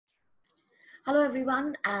Hello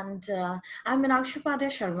everyone, and I'm Meenakshi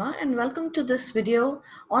Upadhyay Sharma, and welcome to this video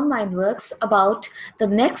on Mindworks about the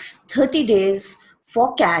next 30 days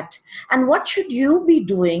for CAT and what should you be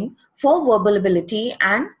doing for verbal ability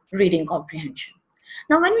and reading comprehension.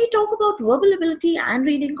 Now, when we talk about verbal ability and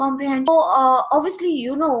reading comprehension, obviously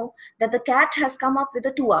you know that the CAT has come up with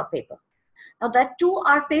a 2-hour paper. Now, that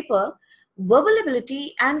 2-hour paper, verbal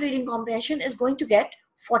ability and reading comprehension is going to get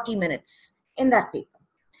 40 minutes in that paper.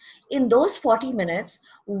 In those 40 minutes,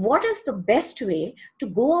 what is the best way to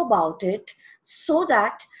go about it so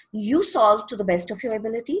that you solve to the best of your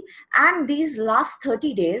ability? And these last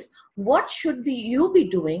 30 days, what should you be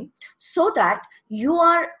doing so that you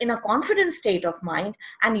are in a confident state of mind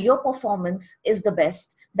and your performance is the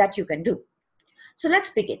best that you can do? So let's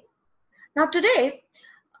begin. Now today,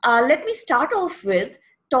 let me start off with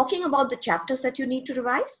talking about the chapters that you need to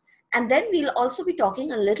revise, and then we'll also be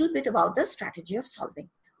talking a little bit about the strategy of solving,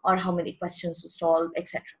 or how many questions to solve,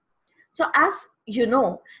 etc. So as you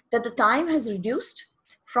know that the time has reduced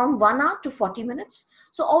from 1 hour to 40 minutes.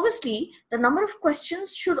 So obviously the number of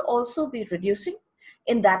questions should also be reducing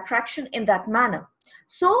in that fraction, in that manner.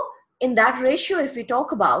 So in that ratio, if we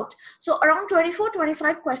talk about, so around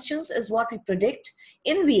 24-25 questions is what we predict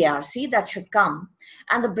in VARC that should come.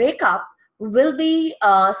 And the breakup will be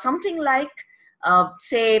something like,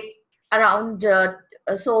 say, around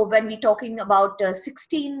so when we're talking about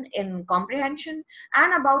 16 in comprehension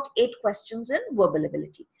and about 8 questions in verbal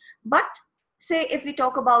ability. But say if we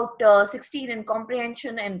talk about 16 in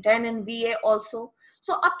comprehension and 10 in VA also,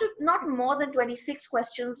 so up to not more than 26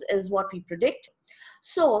 questions is what we predict.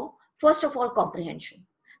 So first of all, comprehension.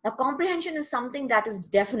 Now comprehension is something that is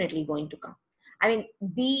definitely going to come. I mean,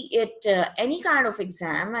 be it any kind of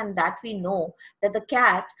exam, and that we know that the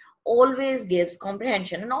CAT always gives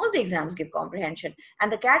comprehension, and all the exams give comprehension,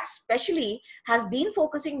 and the CAT especially has been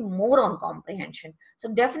focusing more on comprehension.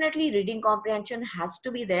 So definitely reading comprehension has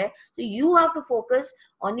to be there. So you have to focus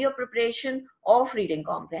on your preparation of reading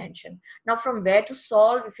comprehension. Now from where to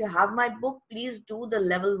solve, if you have my book, please do the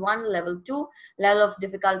level 1, level 2, level of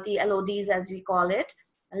difficulty, LODs as we call it,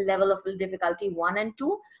 level of difficulty 1 and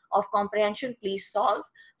 2 of comprehension. Please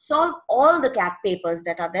solve all the CAT papers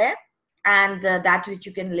that are there, and that which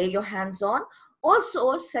you can lay your hands on.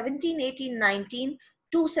 Also 17, 18, 19,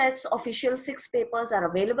 2 sets official 6 papers are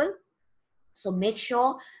available. So make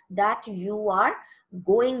sure that you are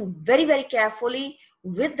going very, very carefully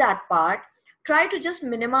with that part. Try to just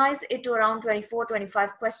minimize it to around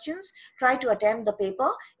 24-25 questions. Try to attempt the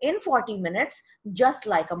paper in 40 minutes, just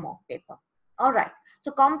like a mock paper. All right.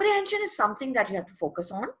 So comprehension is something that you have to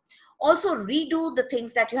focus on. Also redo the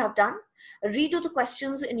things that you have done. Redo the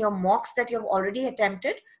questions in your mocks that you have already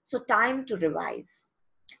attempted. So time to revise.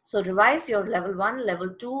 So revise your level 1, level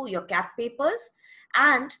 2, your CAT papers,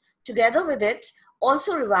 and together with it,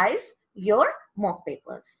 also revise your mock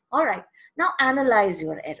papers. All right. Now analyze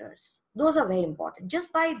your errors. Those are very important.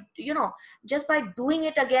 Just by doing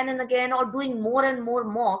it again and again, or doing more and more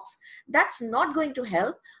mocks, that's not going to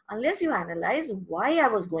help unless you analyze why I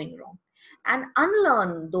was going wrong and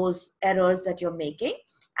unlearn those errors that you're making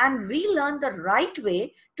and relearn the right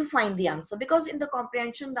way to find the answer. Because in the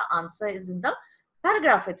comprehension, the answer is in the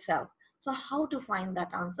paragraph itself. So how to find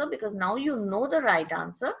that answer? Because now you know the right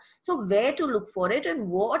answer. So where to look for it and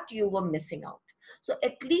what you were missing out. So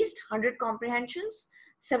at least 100 comprehensions,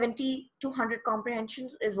 70 to 100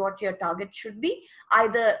 comprehensions is what your target should be,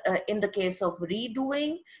 either in the case of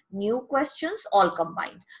redoing, new questions, all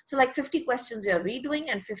combined. So like 50 questions you're redoing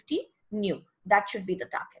and 50 new. That should be the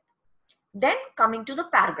target. Then coming to the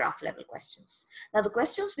paragraph level questions. Now the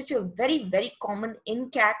questions which are very, very common in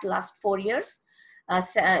CAT last 4 years,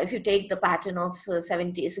 if you take the pattern of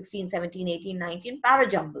 16, 17, 18, 19,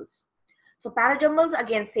 parajumbles. So parajumbles,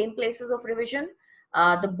 again, same places of revision,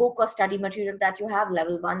 the book or study material that you have,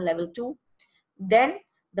 level 1, level 2. Then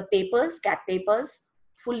the papers, CAT papers,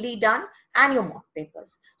 fully done, and your mock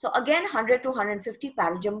papers. So again, 100 to 150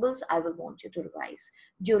 parajumbles I will want you to revise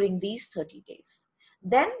during these 30 days.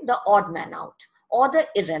 Then the odd man out or the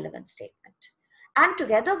irrelevant statement. And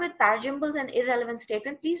together with parajumbles and irrelevant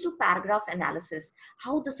statement, please do paragraph analysis,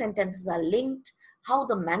 how the sentences are linked, how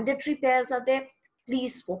the mandatory pairs are there.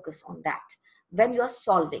 Please focus on that when you're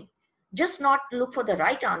solving. Just not look for the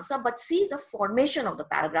right answer, but see the formation of the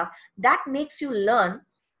paragraph. That makes you learn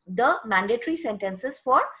the mandatory sentences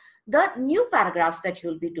for the new paragraphs that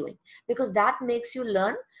you'll be doing, because that makes you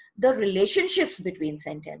learn the relationships between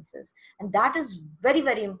sentences. And that is very,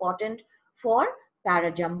 very important for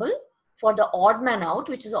parajumble, for the odd man out,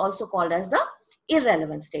 which is also called as the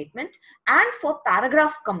irrelevant statement, and for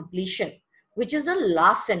paragraph completion. which is the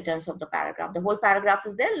last sentence of the paragraph. The whole paragraph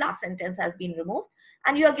is there, last sentence has been removed,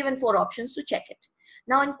 and you are given 4 options to check it.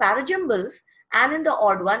 Now in parajumbles and in the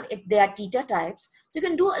odd one, they are theta types. So you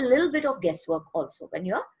can do a little bit of guesswork also when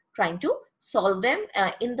you're trying to solve them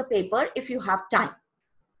in the paper if you have time.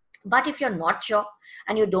 But if you're not sure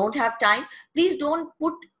and you don't have time, please don't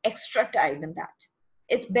put extra time in that.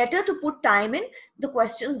 It's better to put time in the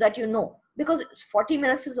questions that you know, because 40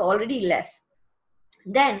 minutes is already less.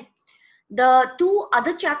 Then the 2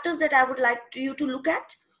 other chapters that I would like you to look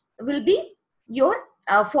at will be your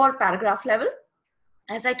for paragraph level.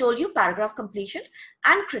 As I told you, paragraph completion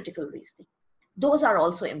and critical reasoning. Those are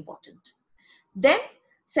also important. Then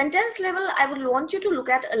sentence level, I would want you to look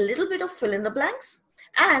at a little bit of fill in the blanks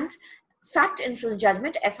and fact, inference,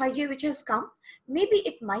 judgment, FIJ, which has come. Maybe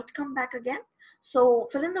it might come back again. So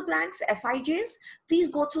fill in the blanks, FIJs, please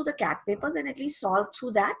go through the CAT papers and at least solve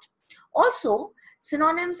through that. Also,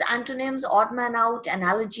 synonyms, antonyms, odd man out,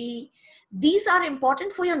 analogy, these are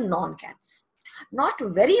important for your non-CATs. Not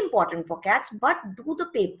very important for CATs, but do the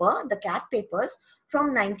paper, the CAT papers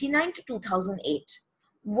from 99 to 2008.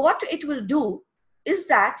 What it will do is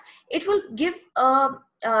that it will give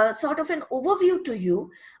a sort of an overview to you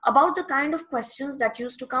about the kind of questions that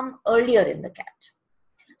used to come earlier in the CAT.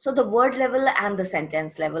 So the word level and the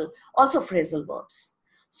sentence level, also phrasal verbs.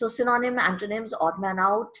 So synonym, antonyms, odd man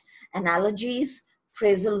out, analogies,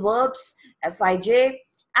 phrasal verbs, FIJ,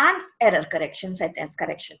 and error correction, sentence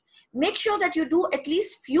correction. Make sure that you do at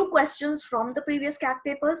least few questions from the previous CAT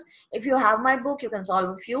papers. If you have my book, you can solve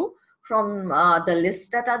a few from the lists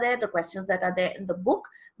that are there, the questions that are there in the book,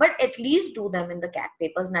 but at least do them in the CAT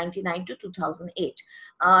papers 99 to 2008.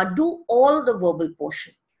 Do all the verbal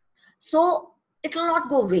portion. So it will not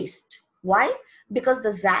go waste. Why? Because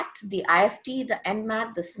the ZAT, the IFT, the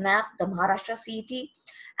NMAT, the SNAP, the Maharashtra CET,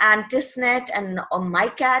 and TISNET, and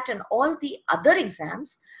MyCAT, and all the other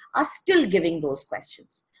exams are still giving those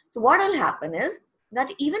questions. So what will happen is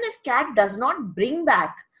that even if CAT does not bring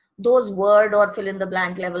back those word or fill in the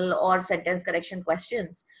blank level or sentence correction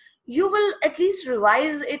questions, you will at least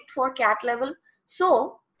revise it for CAT level.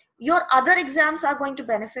 So your other exams are going to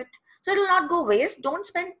benefit. So it will not go waste. Don't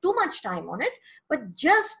spend too much time on it, but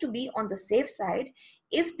just to be on the safe side,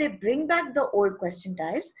 if they bring back the old question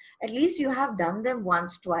types, at least you have done them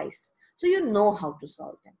once, twice. So you know how to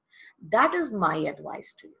solve them. That is my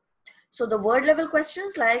advice to you. So the word level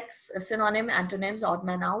questions like synonym, antonyms, odd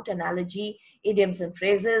man out, analogy, idioms and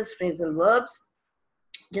phrases, phrasal verbs,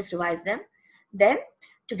 just revise them. Then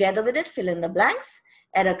together with it, fill in the blanks,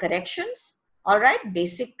 error corrections, all right,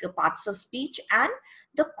 basic parts of speech, and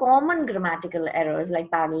the common grammatical errors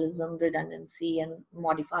like parallelism, redundancy, and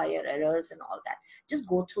modifier errors and all that. Just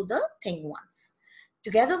go through the thing once.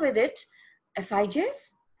 Together with it,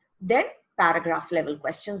 FIJs, then paragraph level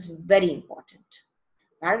questions, very important.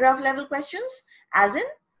 Paragraph level questions as in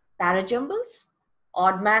parajumbles,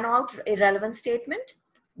 odd man out, irrelevant statement,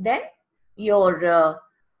 then your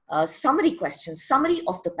summary questions, summary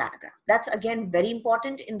of the paragraph. That's again very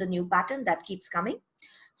important in the new pattern that keeps coming.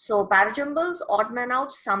 So parajumbles, odd man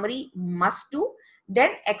out, summary must do,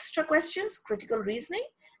 then extra questions, critical reasoning,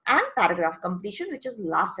 and paragraph completion, which is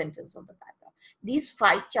last sentence of the paragraph. These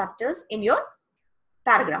 5 chapters in your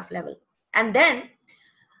paragraph level. And then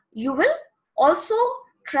you will also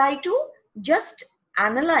try to just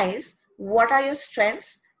analyze what are your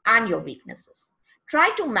strengths and your weaknesses.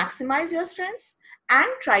 Try to maximize your strengths and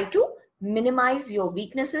try to minimize your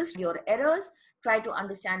weaknesses, your errors. Try to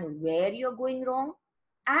understand where you're going wrong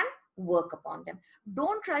and work upon them.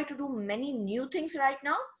 Don't try to do many new things right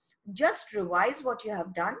now. Just revise what you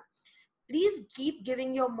have done. Please keep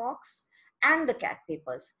giving your mocks and the CAT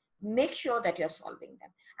papers. Make sure that you're solving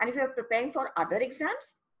them. And if you're preparing for other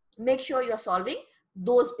exams, make sure you're solving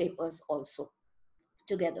those papers also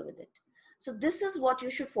together with it. So this is what you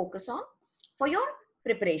should focus on for your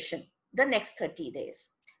preparation the next 30 days.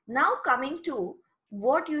 Now coming to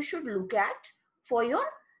what you should look at for your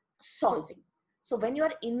solving. So when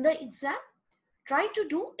you're in the exam, try to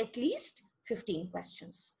do at least 15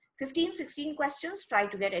 questions. 15, 16 questions, try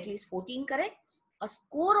to get at least 14 correct. A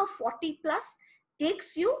score of 40 plus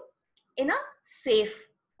takes you in a safe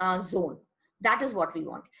zone. That is what we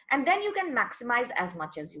want. And then you can maximize as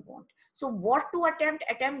much as you want. So what to attempt?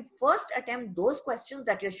 First attempt those questions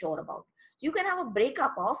that you're sure about. So you can have a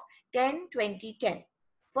breakup of 10, 20, 10.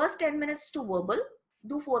 First 10 minutes to verbal,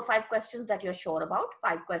 do 4 or 5 questions that you're sure about,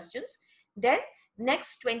 5 questions. Then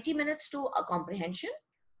next 20 minutes to a comprehension,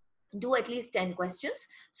 do at least 10 questions.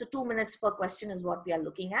 So 2 minutes per question is what we are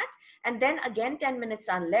looking at. And then again 10 minutes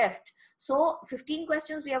are left. So 15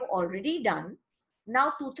 questions we have already done.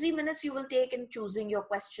 Now 2-3 minutes you will take in choosing your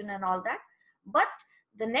question and all that. But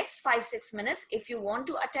the next 5-6 minutes, if you want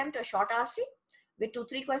to attempt a short RC with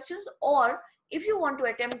 2-3 questions, or if you want to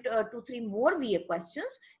attempt 2-3 more VA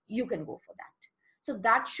questions, you can go for that. So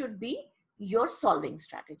that should be your solving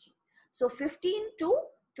strategy. So 15 to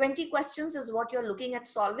 20 questions is what you're looking at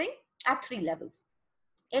solving at 3 levels.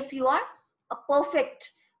 If you are a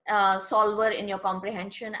perfect solver in your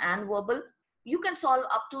comprehension and verbal, you can solve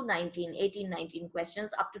up to 19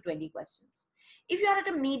 questions, up to 20 questions. If you are at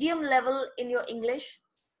a medium level in your English,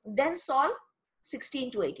 then solve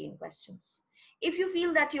 16 to 18 questions. If you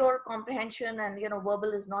feel that your comprehension and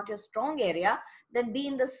verbal is not your strong area, then be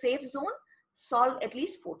in the safe zone, solve at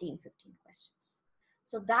least 14-15 questions.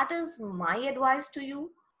 So that is my advice to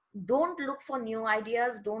you. Don't look for new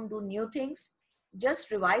ideas, don't do new things.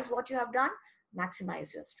 Just revise what you have done,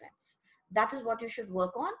 maximize your strengths. That is what you should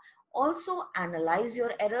work on. Also analyze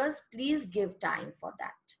your errors. Please give time for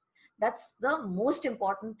that. That's the most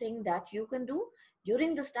important thing that you can do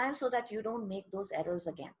during this time, so that you don't make those errors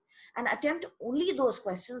again. And attempt only those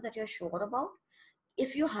questions that you're sure about.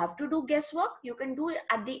 If you have to do guesswork, you can do it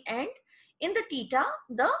at the end in the theta,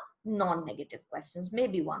 the non-negative questions,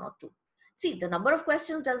 maybe 1 or 2. See, the number of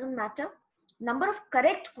questions doesn't matter. Number of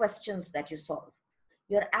correct questions that you solve.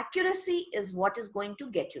 Your accuracy is what is going to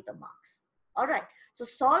get you the marks. All right. So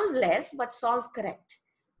solve less, but solve correct.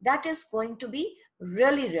 That is going to be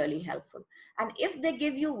really, really helpful. And if they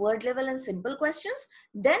give you word level and simple questions,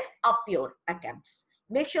 then up your attempts.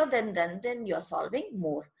 Make sure then you're solving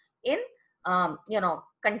more in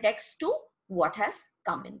context to what has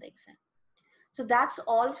come in the exam. So that's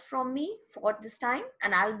all from me for this time,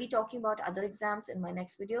 and I'll be talking about other exams in my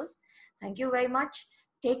next videos. Thank you very much.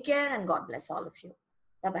 Take care, and God bless all of you.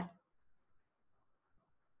 Bye-bye.